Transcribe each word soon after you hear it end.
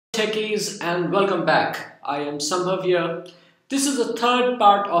Techies, and welcome back. I am Sambhav here. This is the third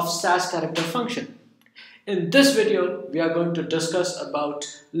part of SAS character function. In this video, we are going to discuss about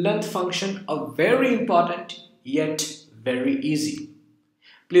length function, a very important yet very easy.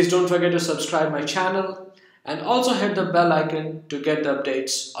 Please don't forget to subscribe my channel and also hit the bell icon to get the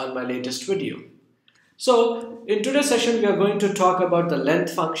updates on my latest video. So in today's session, we are going to talk about the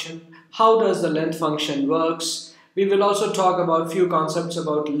length function. How does the length function works? We will also talk about few concepts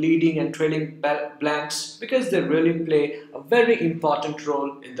about leading and trailing blanks because they really play a very important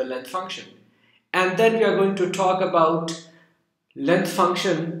role in the length function. And then we are going to talk about length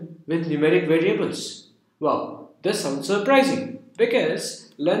function with numeric variables. Wow, this sounds surprising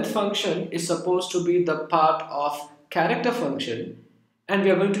because length function is supposed to be the part of character function and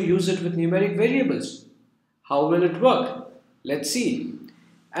we are going to use it with numeric variables. How will it work? Let's see.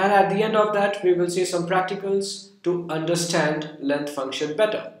 And at the end of that, we will see some practicals to understand length function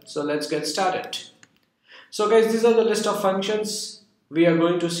better. So let's get started. So guys, these are the list of functions we are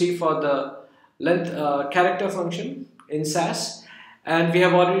going to see for the length character function in SAS. And we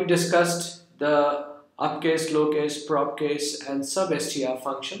have already discussed the uppercase, lowercase, propcase and sub-str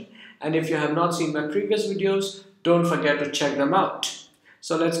function. And if you have not seen my previous videos, don't forget to check them out.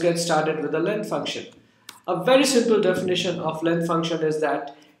 So let's get started with the length function. A very simple definition of length function is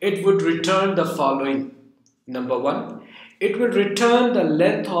that it would return the following. Number one, it will return the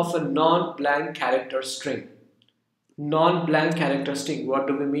length of a non-blank character string. Non-blank character string, what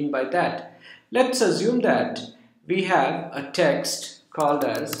do we mean by that? Let's assume that we have a text called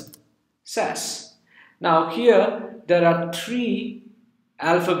as SAS. Now here there are three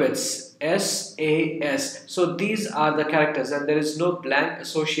alphabets, SAS. So these are the characters and there is no blank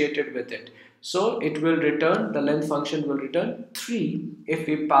associated with it. So it will return, the length function will return 3 if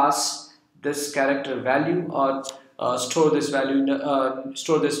we pass this character value or store this value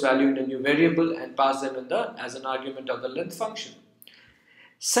in a new variable and pass them as an argument of the length function.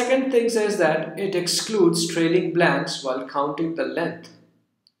 Second thing says that it excludes trailing blanks while counting the length.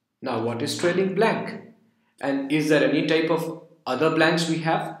 Now what is trailing blank? And is there any type of other blanks we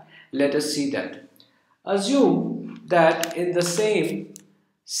have? Let us see that. Assume that in the same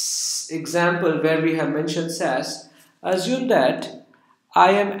example where we have mentioned SAS, assume that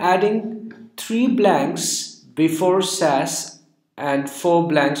I am adding 3 blanks before SAS and 4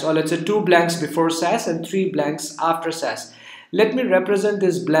 blanks, or let's say 2 blanks before SAS and 3 blanks after SAS. Let me represent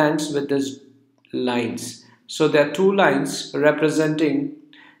these blanks with these lines. So there are 2 lines representing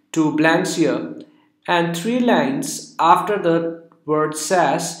 2 blanks here and 3 lines after the word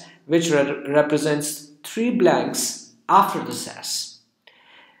SAS which represents 3 blanks after the SAS.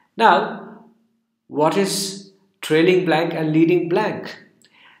 Now, what is trailing blank and leading blank?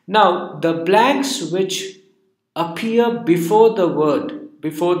 Now, the blanks which appear before the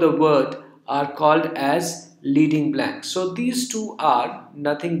word are called as leading blanks. So these two are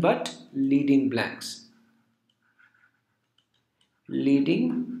nothing but leading blanks.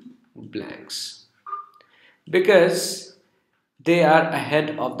 Leading blanks. Because they are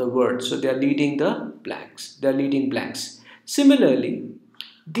ahead of the word. So they are leading the blanks. They are leading blanks. Similarly,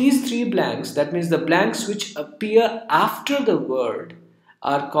 these 3 blanks, that means the blanks which appear after the word,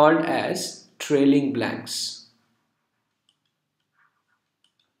 are called as trailing blanks.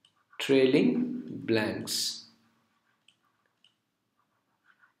 Trailing blanks.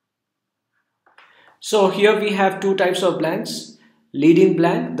 So here we have 2 types of blanks. Leading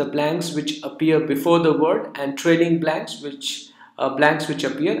blank, the blanks which appear before the word, and trailing blanks which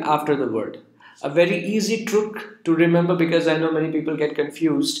appear after the word. A very easy trick to remember, because I know many people get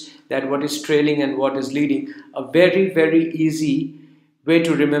confused that what is trailing and what is leading. A very easy way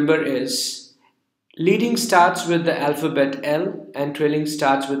to remember is leading starts with the alphabet L and trailing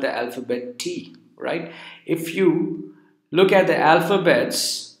starts with the alphabet T, right? If you look at the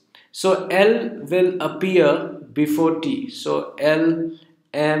alphabets, so L will appear before T. So L,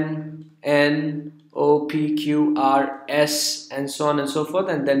 M, N, O, P, Q, R, S and so on and so forth,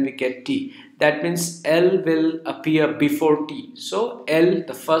 and then we get T. That means L will appear before T. So L,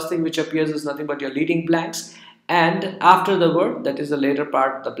 the first thing which appears is nothing but your leading blanks, and after the word, that is the later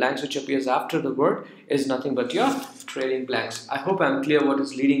part, the blanks which appears after the word is nothing but your trailing blanks. I hope I'm clear what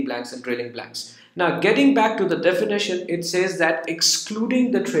is leading blanks and trailing blanks. Now getting back to the definition, it says that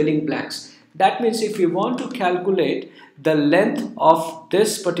excluding the trailing blanks. That means if we want to calculate the length of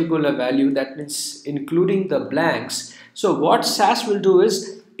this particular value, that means including the blanks. So what SAS will do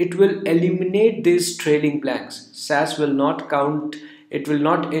is it will eliminate these trailing blanks. SAS will not count, it will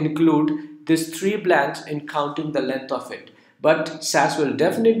not include these 3 blanks in counting the length of it. But SAS will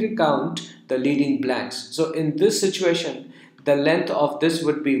definitely count the leading blanks. So in this situation, the length of this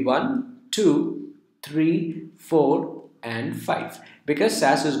would be 1, 2, 3, 4 and 5, because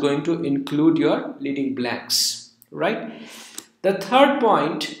SAS is going to include your leading blanks, right? The third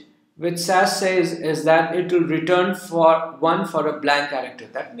point which SAS says is that it will return one for a blank character.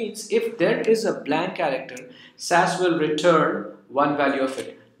 That means if there is a blank character, SAS will return one value of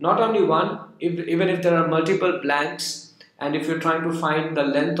it. Not only one, even if there are multiple blanks, and if you're trying to find the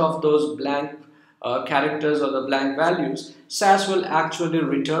length of those blank characters or the blank values, SAS will actually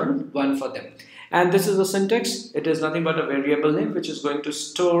return one for them. And this is the syntax. It is nothing but a variable name which is going to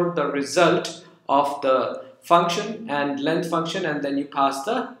store the result of the function and length function, and then you pass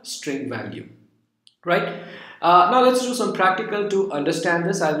the string value, right? Now let's do some practical to understand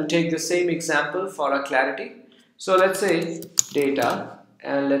this. I will take the same example for a clarity. So let's say data,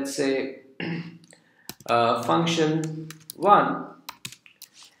 and let's say function 1,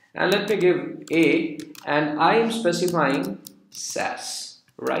 and let me give a, and I am specifying SAS,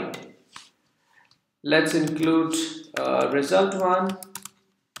 right? Let's include result1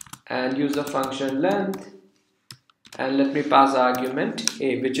 and use the function length, and let me pass the argument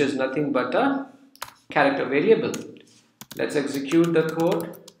a, which is nothing but a character variable. Let's execute the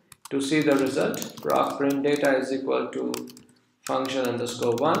code to see the result. Proc print data is equal to function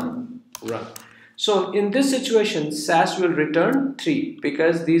underscore 1 run. So in this situation, SAS will return 3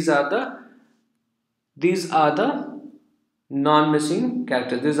 because these are the non-missing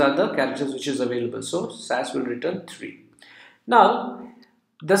characters. These are the characters which is available. So SAS will return 3. Now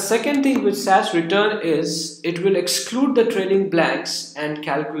the second thing which SAS return is it will exclude the trailing blanks and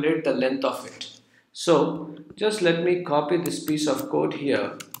calculate the length of it. So just let me copy this piece of code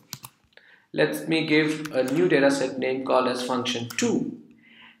here. Let me give a new data set name called as function 2,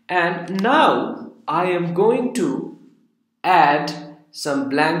 and now I am going to add some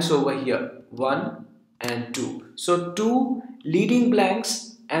blanks over here, 1 and 2. So 2 leading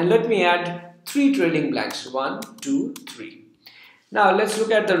blanks, and let me add 3 trailing blanks, 1, 2, 3. Now let's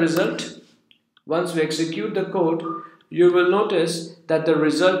look at the result. Once we execute the code, you will notice that the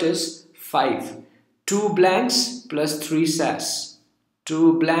result is 5. 2 blanks plus 3 SAS.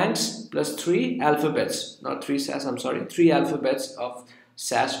 2 blanks plus 3 alphabets. Not 3 SAS, I'm sorry. 3 alphabets of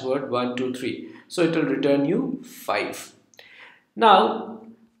SAS word 1, 2, 3. So it will return you 5. Now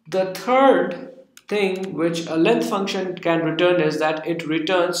the third thing which a length function can return is that it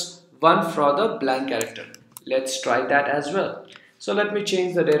returns 1 for the blank character. Let's try that as well. So let me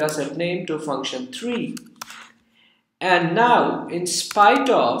change the data set name to function 3, and now in spite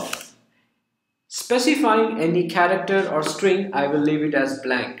of specifying any character or string, I will leave it as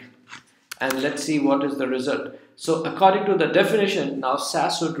blank, and let's see what is the result. So according to the definition, now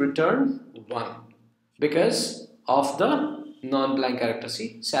SAS would return 1 because of the non-blank character.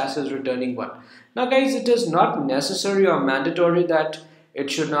 See, SAS is returning 1. Now guys, it is not necessary or mandatory that it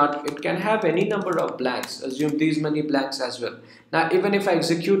can have any number of blanks. Assume these many blanks as well. Now even if I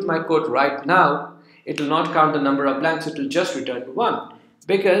execute my code right now, it will not count the number of blanks, it will just return 1,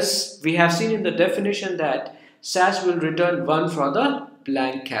 because we have seen in the definition that SAS will return 1 for the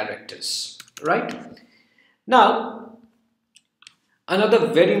blank characters, right? Now another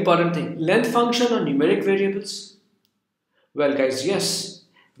very important thing, length function or numeric variables. Well guys, yes,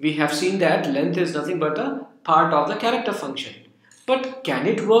 we have seen that length is nothing but a part of the character function. But can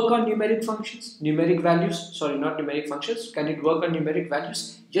it work on numeric functions? Numeric values? Sorry, not numeric functions. Can it work on numeric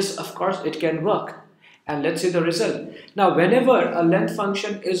values? Yes, of course it can work. And let's see the result. Now, whenever a length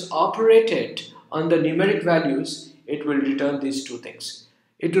function is operated on the numeric values, it will return these two things.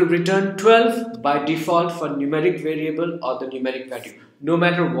 It will return 12 by default for numeric variable or the numeric value. No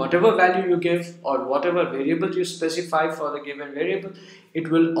matter whatever value you give or whatever variable you specify for the given variable, it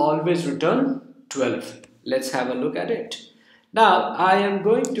will always return 12. Let's have a look at it. Now I am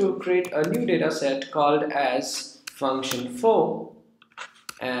going to create a new data set called as function 4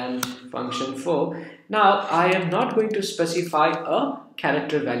 and function 4. Now I am not going to specify a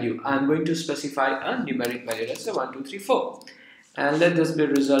character value. I am going to specify a numeric value. Let's say 1, 2, 3, 4. And let this be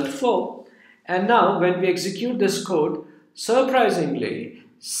result 4. And now when we execute this code, surprisingly,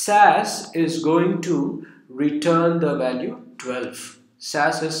 SAS is going to return the value 12.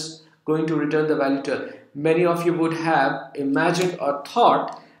 SAS is going to return the value 12. Many of you would have imagined or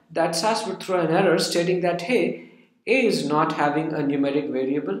thought that SAS would throw an error stating that, hey, A is not having a numeric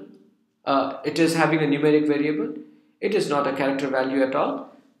variable. It is having a numeric variable. It is not a character value at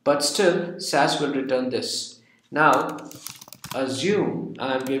all. But still, SAS will return this. Now, assume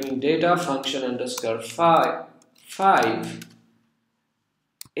I am giving data function underscore 5.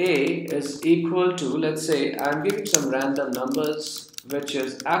 A is equal to, let's say, I am giving some random numbers which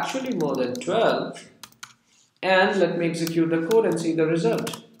is actually more than 12. and let me execute the code and see the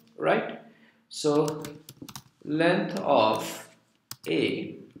result, right? So length of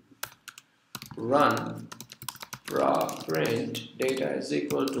a run print data is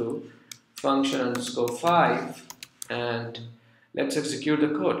equal to function underscore 5, and let's execute the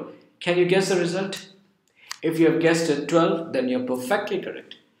code. Can you guess the result? If you have guessed it 12, then you're perfectly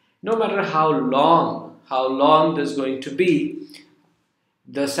correct. No matter how long this is going to be,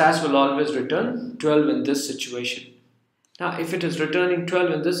 the SAS will always return 12 in this situation. Now, if it is returning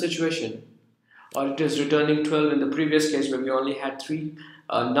 12 in this situation, or it is returning 12 in the previous case where we only had three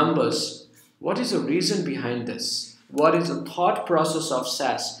numbers, what is the reason behind this? What is the thought process of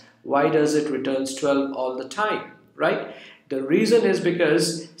SAS? Why does it returns 12 all the time, right? The reason is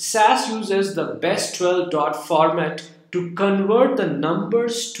because SAS uses the best 12 dot format to convert the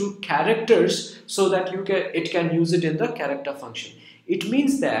numbers to characters so that it can use it in the character function. It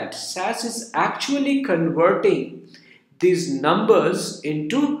means that SAS is actually converting these numbers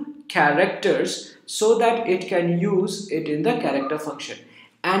into characters so that it can use it in the character function.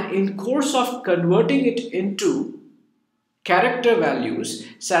 And in course of converting it into character values,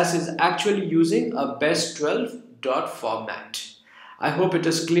 SAS is actually using a best 12 dot format. I hope it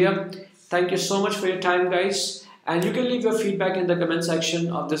is clear. Thank you so much for your time, guys, and you can leave your feedback in the comment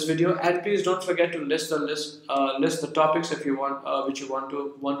section of this video, and please don't forget to list the topics if you want which you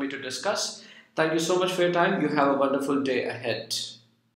want me to discuss. Thank you so much for your time. You have a wonderful day ahead.